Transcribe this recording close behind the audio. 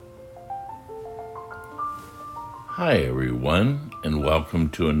Hi, everyone, and welcome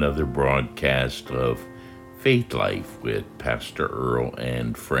to another broadcast of Faith Life with Pastor Earl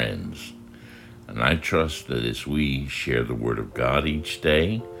and friends. And I trust that as we share the Word of God each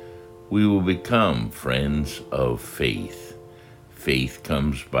day, we will become friends of faith. Faith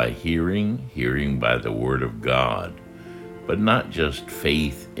comes by hearing, hearing by the Word of God, but not just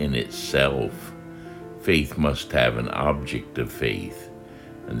faith in itself. Faith must have an object of faith.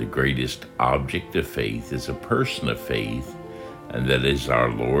 And the greatest object of faith is a person of faith, and that is our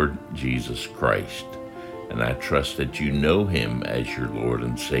Lord Jesus Christ. And I trust that you know him as your Lord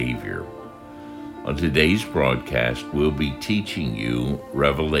and Savior. On today's broadcast, we'll be teaching you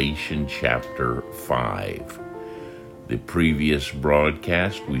Revelation chapter 5. The previous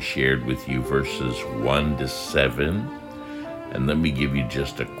broadcast, we shared with you verses 1 to 7. And let me give you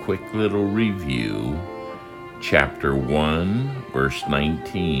just a quick little review. Chapter 1, verse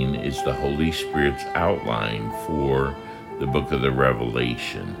 19 is the Holy Spirit's outline for the book of the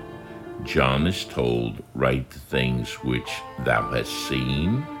Revelation. John is told, write the things which thou hast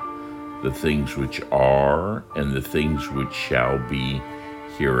seen, the things which are, and the things which shall be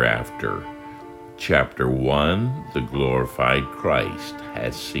hereafter. Chapter 1, the glorified Christ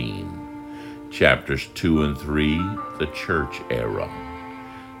has seen. Chapters 2 and 3, the church era.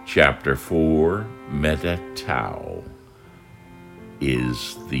 Chapter 4, metatau,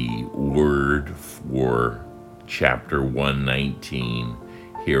 is the word for chapter 119,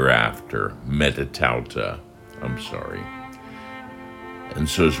 hereafter, metatauta, And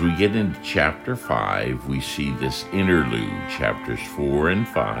so as we get into chapter 5, we see this interlude, chapters 4 and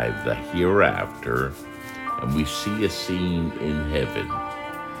 5, the hereafter, and we see a scene in heaven.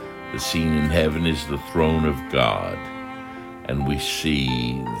 The scene in heaven is the throne of God. And we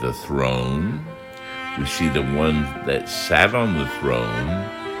see the throne. We see the one that sat on the throne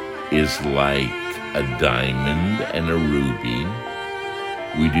is like a diamond and a ruby.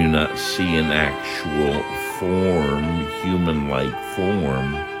 We do not see an actual form, human-like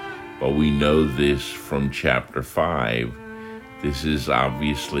form, but we know this from chapter 5. This is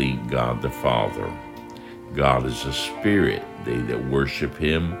obviously God the Father. God is a spirit. They that worship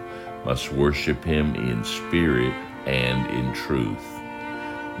him must worship him in spirit and in truth.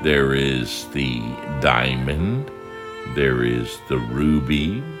 There is the diamond, there is the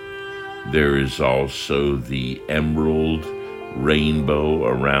ruby, there is also the emerald rainbow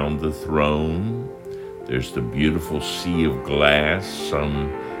around the throne. There's the beautiful sea of glass.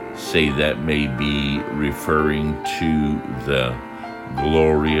 Some say that may be referring to the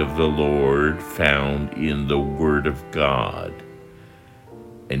glory of the Lord found in the Word of God.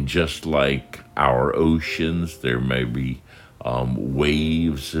 And just like our oceans, there may be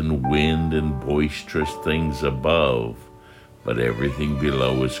waves and wind and boisterous things above, but everything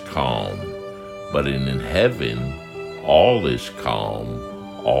below is calm. But in heaven, all is calm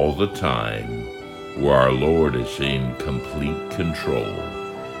all the time, where our Lord is in complete control.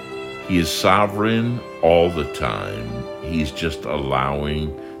 He is sovereign all the time. He's just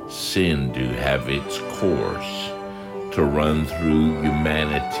allowing sin to have its course, to run through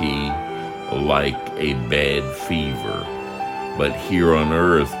humanity like a bad fever, but here on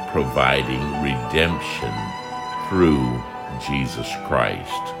earth providing redemption through Jesus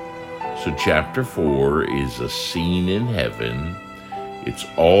Christ. So chapter 4 is a scene in heaven. It's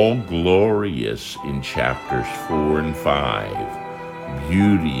all glorious in chapters 4 and 5.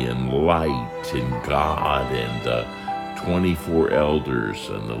 Beauty and light and God and the 24 elders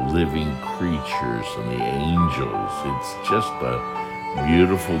and the living creatures and the angels. It's just a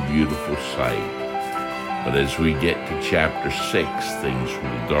beautiful, beautiful sight. But as we get to chapter 6, things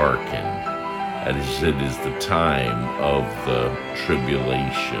will darken, as it is the time of the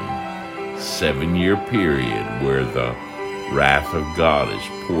tribulation, 7-year period where the wrath of God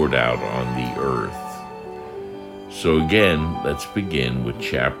is poured out on the earth. So again, let's begin with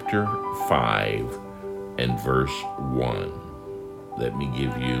chapter 5 and verse 1. Let me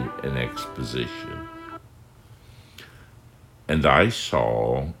give you an exposition. And I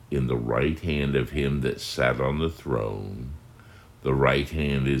saw in the right hand of him that sat on the throne, the right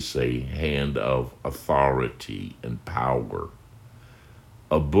hand is a hand of authority and power,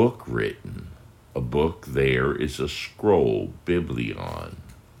 a book written. A book there is a scroll, biblion,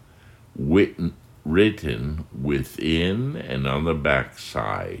 written within and on the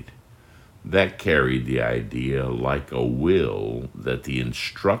backside. That carried the idea, like a will, that the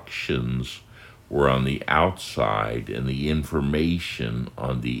instructions were on the outside and the information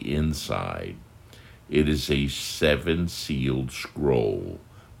on the inside. It is a 7-sealed scroll,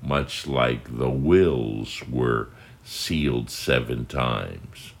 much like the wills were sealed 7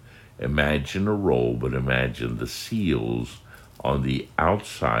 times. Imagine a roll, but imagine the seals on the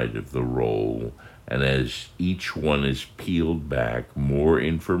outside of the roll. And as each one is peeled back, more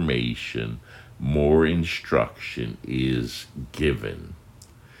information, more instruction is given.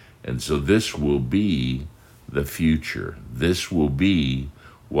 And so this will be the future. This will be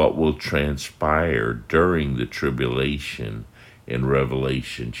what will transpire during the tribulation in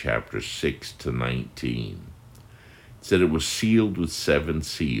Revelation chapter 6 to 19. It said it was sealed with 7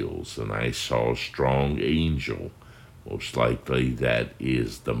 seals, and I saw a strong angel. Most likely that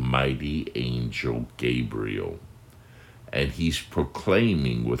is the mighty angel Gabriel. And he's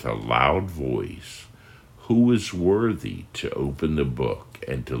proclaiming with a loud voice, "Who is worthy to open the book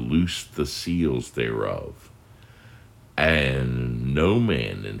and to loose the seals thereof?" And no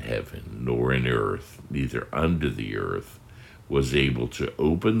man in heaven, nor in earth, neither under the earth, was able to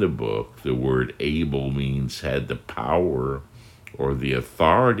open the book. The word able means had the power or the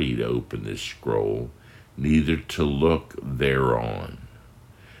authority to open this scroll, neither to look thereon.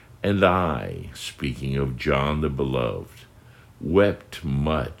 And I, speaking of John the Beloved, wept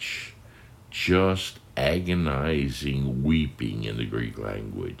much, just agonizing weeping in the Greek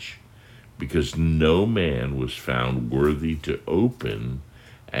language, because no man was found worthy to open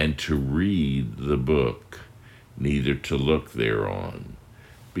and to read the book, neither to look thereon.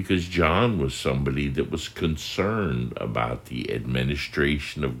 Because John was somebody that was concerned about the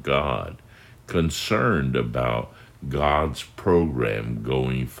administration of God, concerned about God's program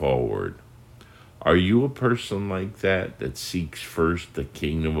going forward. Are you a person like that, that seeks first the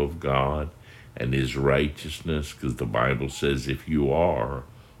kingdom of God and his righteousness? Because the Bible says if you are,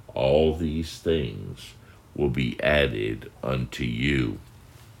 all these things will be added unto you.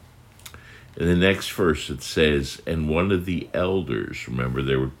 In the next verse it says, and one of the elders, remember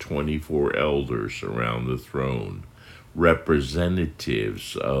there were 24 elders around the throne,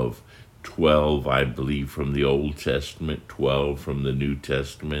 representatives of 12, I believe, from the Old Testament, 12 from the New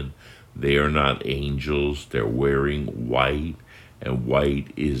Testament. They are not angels, they're wearing white, and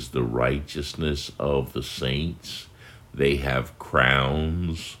white is the righteousness of the saints. They have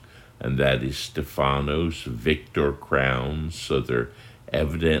crowns, and that is Stephanos, victor crowns, so they're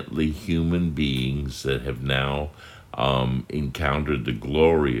evidently human beings that have now encountered the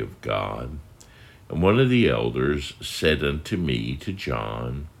glory of God. And one of the elders said unto me, to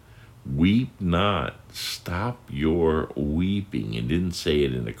John, weep not, stop your weeping. And didn't say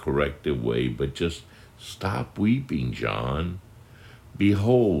it in a corrective way, but just stop weeping, John.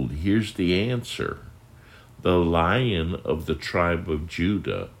 Behold, here's the answer. The Lion of the tribe of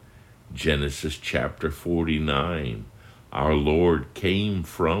Judah, Genesis chapter 49. Our Lord came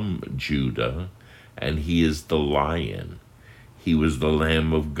from Judah, and he is the Lion. He was the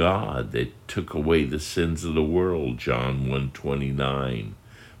Lamb of God that took away the sins of the world, John 1:29.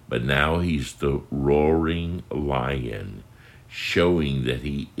 But now he's the roaring lion, showing that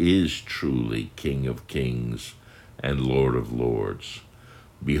he is truly King of kings and Lord of lords.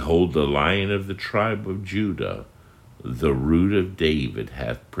 Behold, the Lion of the tribe of Judah, the root of David,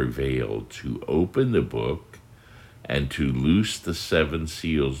 hath prevailed to open the book and to loose the 7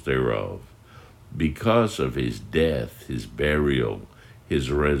 seals thereof. Because of his death, his burial, his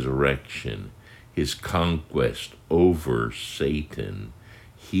resurrection, his conquest over Satan,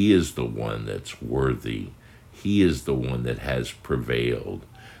 he is the one that's worthy. He is the one that has prevailed.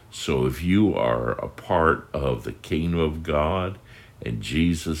 So if you are a part of the kingdom of God and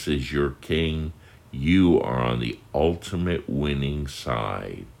Jesus is your king, you are on the ultimate winning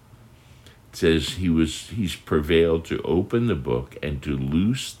side. It says he's prevailed to open the book and to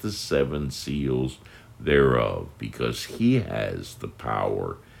loose the 7 seals thereof, because he has the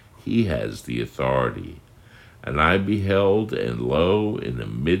power, he has the authority. And I beheld, and lo, in the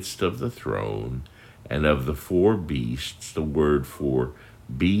midst of the throne and of the 4 beasts, the word for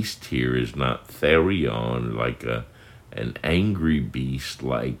beast here is not therion, like an angry beast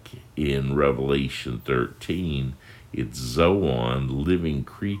like in Revelation 13. It's zoon, living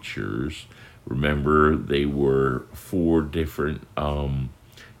creatures. Remember, they were 4 different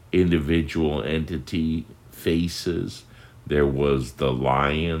individual entity faces. There was the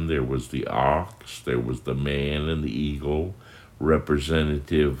lion, there was the ox, there was the man and the eagle,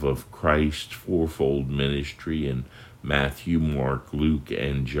 representative of Christ's 4-fold ministry in Matthew, Mark, Luke,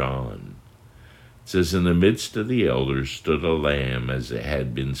 and John. It says, in the midst of the elders stood a lamb as it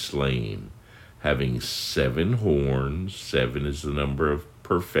had been slain, having 7 horns. 7 is the number of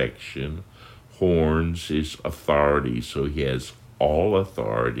perfection. Horns is authority, so he has all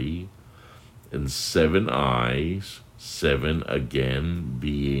authority. And 7 eyes, 7 again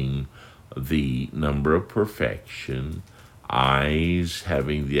being the number of perfection. Eyes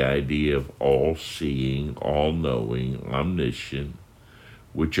having the idea of all-seeing, all-knowing, omniscient,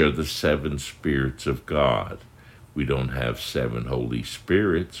 which are the seven spirits of God. We don't have seven Holy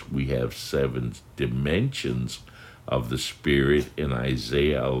Spirits. We have seven dimensions of the Spirit in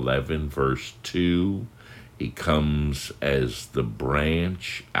Isaiah 11, verse 2. He comes as the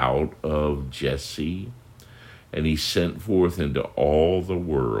branch out of Jesse, and he sent forth into all the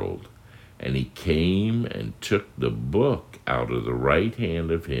world. And he came and took the book out of the right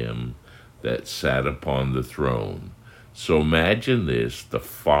hand of him that sat upon the throne. So imagine this, the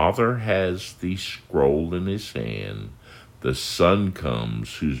Father has the scroll in his hand, the Son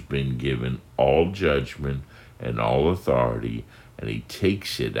comes who's been given all judgment and all authority, and he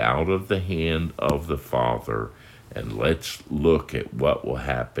takes it out of the hand of the Father, and let's look at what will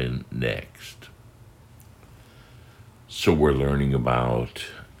happen next. So we're learning about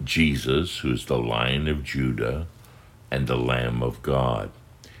Jesus, who's the Lion of Judah and the Lamb of God.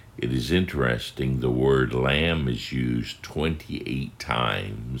 It is interesting, the word lamb is used 28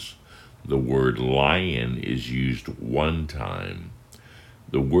 times. The word lion is used one time.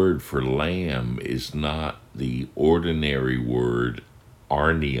 The word for lamb is not the ordinary word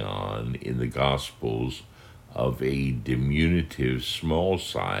arnion in the Gospels of a diminutive,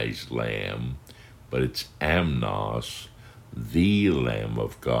 small-sized lamb, but it's amnos, the Lamb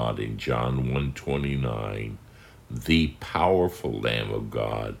of God in John 1:29, the powerful Lamb of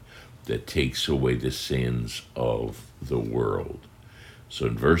God that takes away the sins of the world. So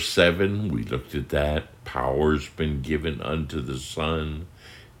in verse 7, we looked at that. Power's been given unto the Son.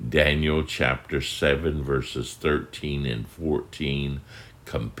 Daniel chapter 7, verses 13 and 14.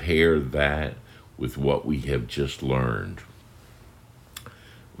 Compare that with what we have just learned.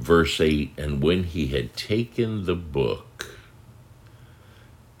 Verse 8, and when he had taken the book,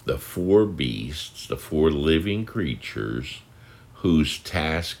 the four beasts, the four living creatures, whose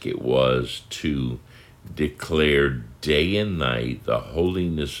task it was to declare day and night the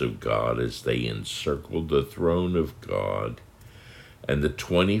holiness of God as they encircled the throne of God, and the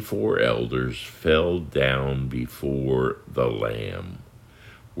 24 elders fell down before the Lamb.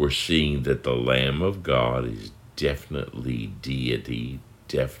 We're seeing that the Lamb of God is definitely deity,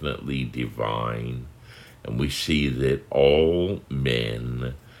 definitely divine, and we see that all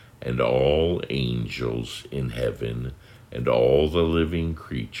men and all angels in heaven and all the living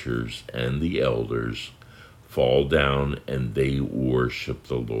creatures and the elders fall down and they worship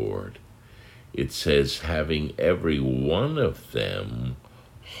the Lord. It says, having every one of them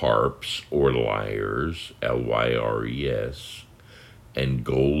harps or lyres, Lyres, and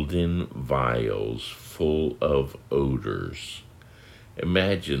golden vials full of odors.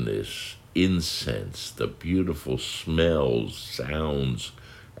 Imagine this, incense, the beautiful smells, sounds,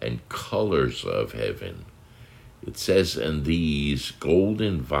 and colors of heaven. It says, and these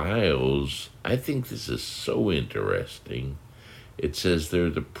golden vials, I think this is so interesting. It says they're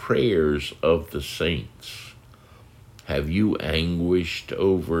the prayers of the saints. Have you anguished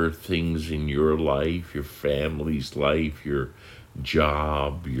over things in your life, your family's life, your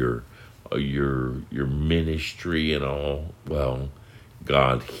job, your ministry and all? Well,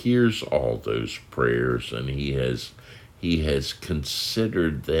 God hears all those prayers, and He has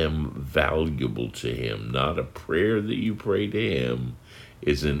considered them valuable to Him. Not a prayer that you pray to Him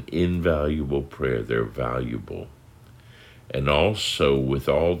is an invaluable prayer. They're valuable. And also with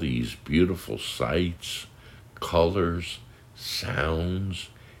all these beautiful sights, colors, sounds,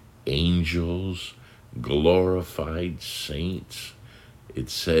 angels, glorified saints, it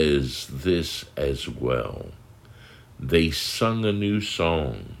says this as well. They sung a new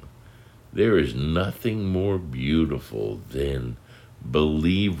song. There is nothing more beautiful than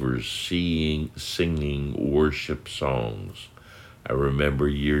believers singing worship songs. I remember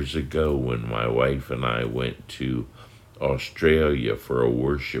years ago when my wife and I went to Australia for a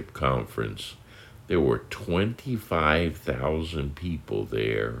worship conference. There were 25,000 people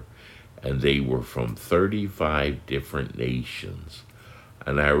there, and they were from 35 different nations.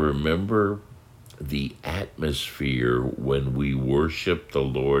 And I remember the atmosphere when we worshiped the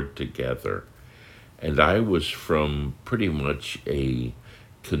Lord together. And I was from pretty much a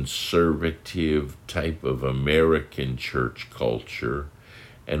conservative type of American church culture.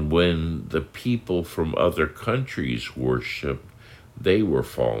 And when the people from other countries worshiped, they were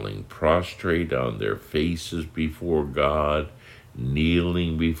falling prostrate on their faces before God,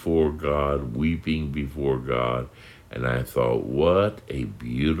 kneeling before God, weeping before God. And I thought, what a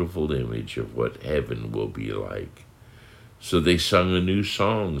beautiful image of what heaven will be like. So they sung a new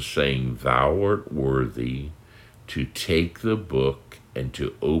song, saying, Thou art worthy to take the book and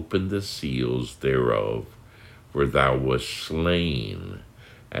to open the seals thereof. For thou wast slain,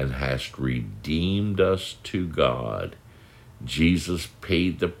 and hast redeemed us to God. Jesus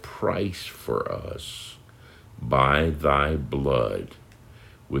paid the price for us by thy blood.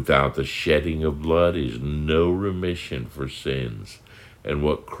 Without the shedding of blood is no remission for sins. And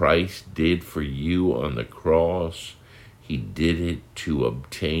what Christ did for you on the cross, he did it to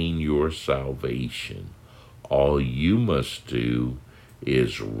obtain your salvation. All you must do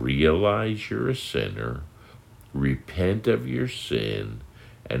is realize you're a sinner, repent of your sin,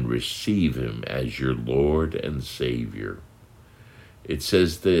 and receive him as your Lord and Savior. It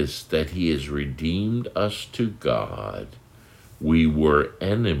says this, that he has redeemed us to God. We were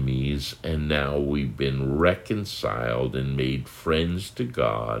enemies, and now we've been reconciled and made friends to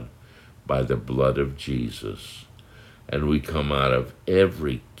God by the blood of Jesus. And we come out of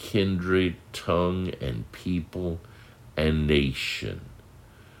every kindred, tongue, and people and nation.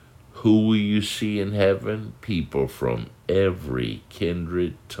 Who will you see in heaven? People from every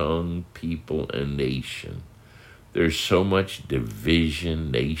kindred, tongue, people, and nation. There's so much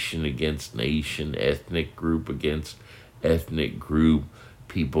division, nation against nation, ethnic group against ethnic group,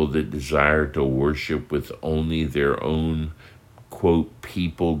 people that desire to worship with only their own, quote,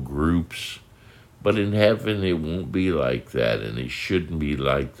 people groups. But in heaven, it won't be like that, and it shouldn't be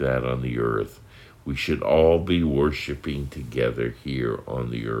like that on the earth. We should all be worshiping together here on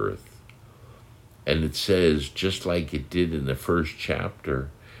the earth. And it says, just like it did in the first chapter,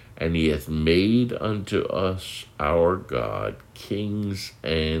 and he hath made unto us our God kings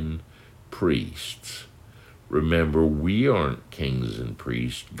and priests. Remember, we aren't kings and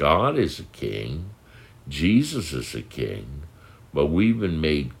priests. God is a king. Jesus is a king. But we've been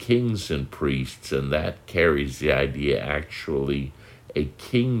made kings and priests, and that carries the idea actually a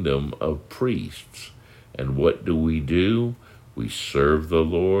kingdom of priests. And what do? We serve the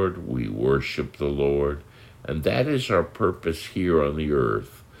Lord, we worship the Lord, and that is our purpose here on the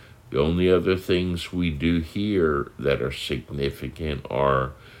earth. The only other things we do here that are significant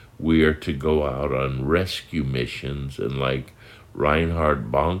are we are to go out on rescue missions, and like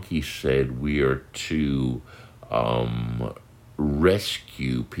Reinhard Bonnke said, we are to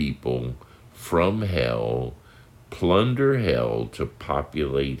rescue people from hell, plunder hell to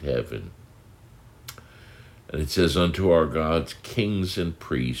populate heaven. And it says, unto our gods kings and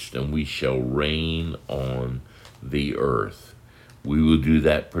priests, and we shall reign on the earth. We will do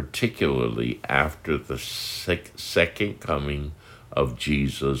that particularly after the second coming of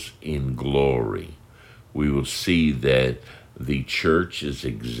Jesus in glory. We will see that the church is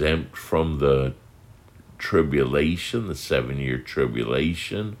exempt from the tribulation, the 7-year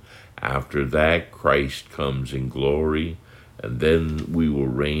tribulation. After that, Christ comes in glory, and then we will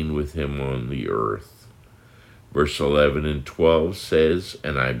reign with him on the earth. Verse 11 and 12 says,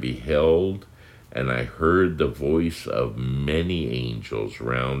 and I beheld, and I heard the voice of many angels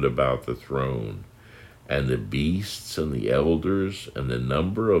round about the throne, and the beasts and the elders, and the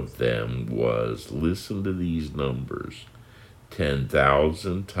number of them was, listen to these numbers,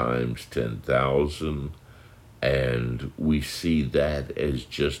 10,000 times 10,000, and we see that as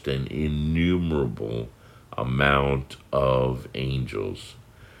just an innumerable amount of angels.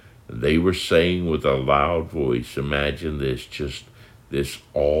 They were saying with a loud voice, imagine this, just this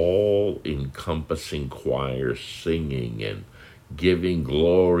all-encompassing choir singing and giving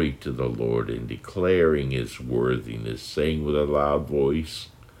glory to the Lord and declaring his worthiness, saying with a loud voice,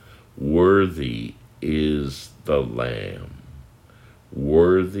 worthy is the Lamb.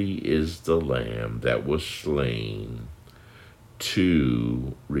 Worthy is the Lamb that was slain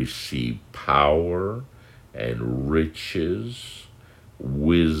to receive power and riches,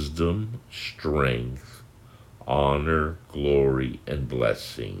 wisdom, strength, honor, glory, and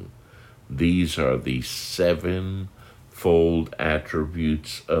blessing. These are the sevenfold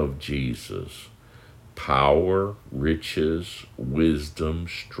attributes of Jesus: power, riches, wisdom,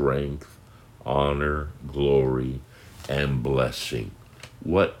 strength, honor, glory, and blessing.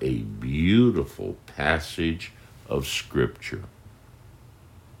 What a beautiful passage of Scripture.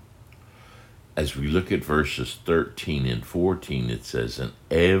 As we look at verses 13 and 14, it says, and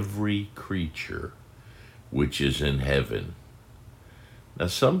every creature which is in heaven. Now,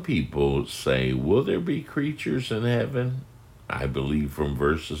 some people say, will there be creatures in heaven? I believe from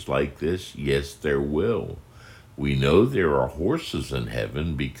verses like this, yes, there will. We know there are horses in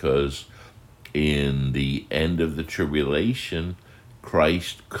heaven because in the end of the tribulation,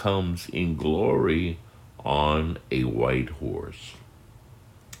 Christ comes in glory on a white horse.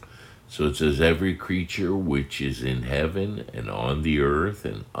 So it says, every creature which is in heaven and on the earth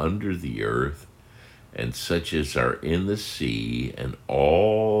and under the earth, and such as are in the sea, and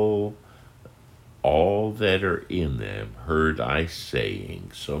all all that are in them heard I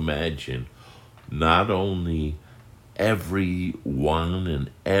saying. So imagine not only everyone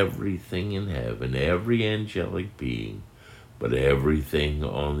and everything in heaven, every angelic being, but everything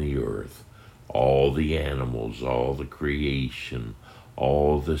on the earth, all the animals, all the creation,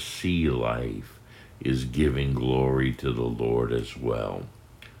 all the sea life is giving glory to the Lord as well.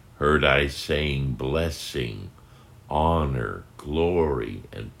 Heard I saying, blessing, honor, glory,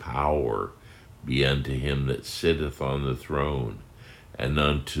 and power be unto him that sitteth on the throne, and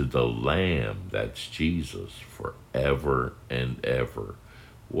unto the Lamb, that's Jesus, forever and ever.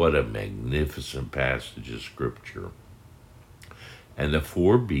 What a magnificent passage of Scripture. And the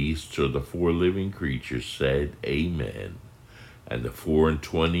four beasts, or the four living creatures, said, Amen. And the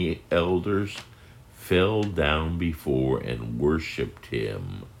 24 elders fell down before and worshipped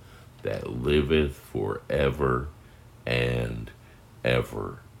him that liveth forever and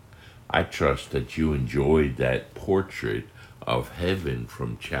ever. I trust that you enjoyed that portrait of heaven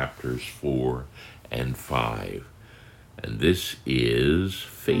from chapters 4 and 5. And this is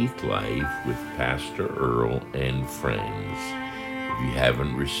Faith Life with Pastor Earl and friends. If you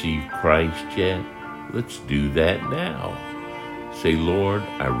haven't received Christ yet, let's do that now. Say, Lord,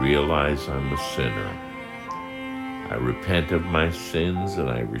 I realize I'm a sinner. I repent of my sins and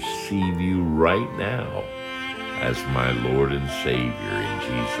I receive you right now as my Lord and Savior in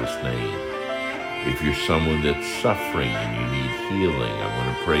Jesus' name. If you're someone that's suffering and you need healing, I'm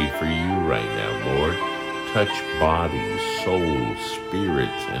going to pray for you right now. Lord, touch bodies, souls,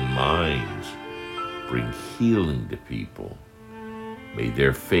 spirits, and minds. Bring healing to people. May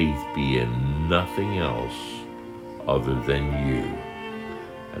their faith be in nothing else other than you.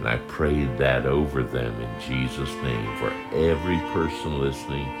 And I pray that over them in Jesus' name for every person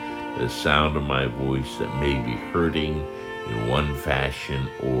listening, the sound of my voice that may be hurting in one fashion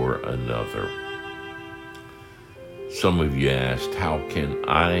or another. Some of you asked, how can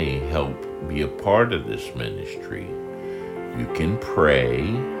I help be a part of this ministry? You can pray,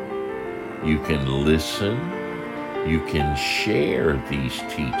 you can listen, you can share these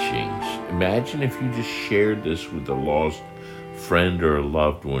teachings. Imagine if you just shared this with a lost friend or a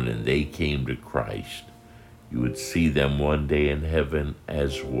loved one and they came to Christ. You would see them one day in heaven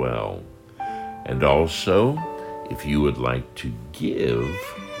as well. And also, if you would like to give,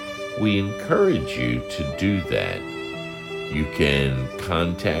 we encourage you to do that. You can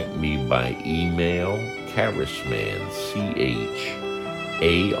contact me by email, charisman,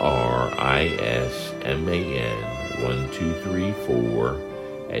 charisman1234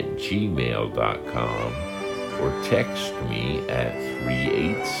 @gmail.com, or text me at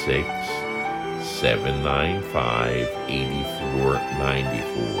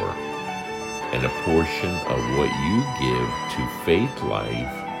 386-795-8494. And a portion of what you give to Faith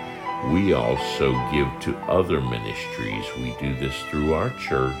Life, we also give to other ministries. We do this through our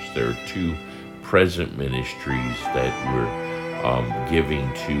church. There are two present ministries that we're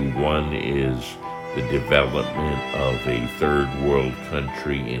giving to. One is the development of a third world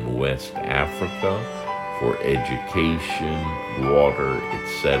country in West Africa for education, water,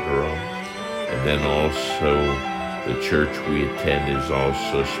 etc. And then also the church we attend is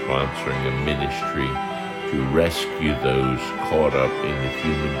also sponsoring a ministry to rescue those caught up in the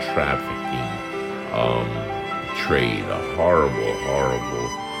human trafficking trade. A horrible, horrible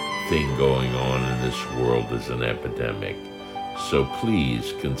thing going on in this world is an epidemic. So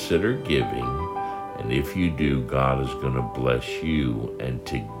please consider giving, and if you do, God is going to bless you, and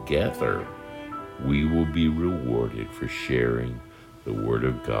together we will be rewarded for sharing the Word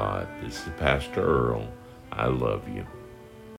of God. This is Pastor Earl. I love you.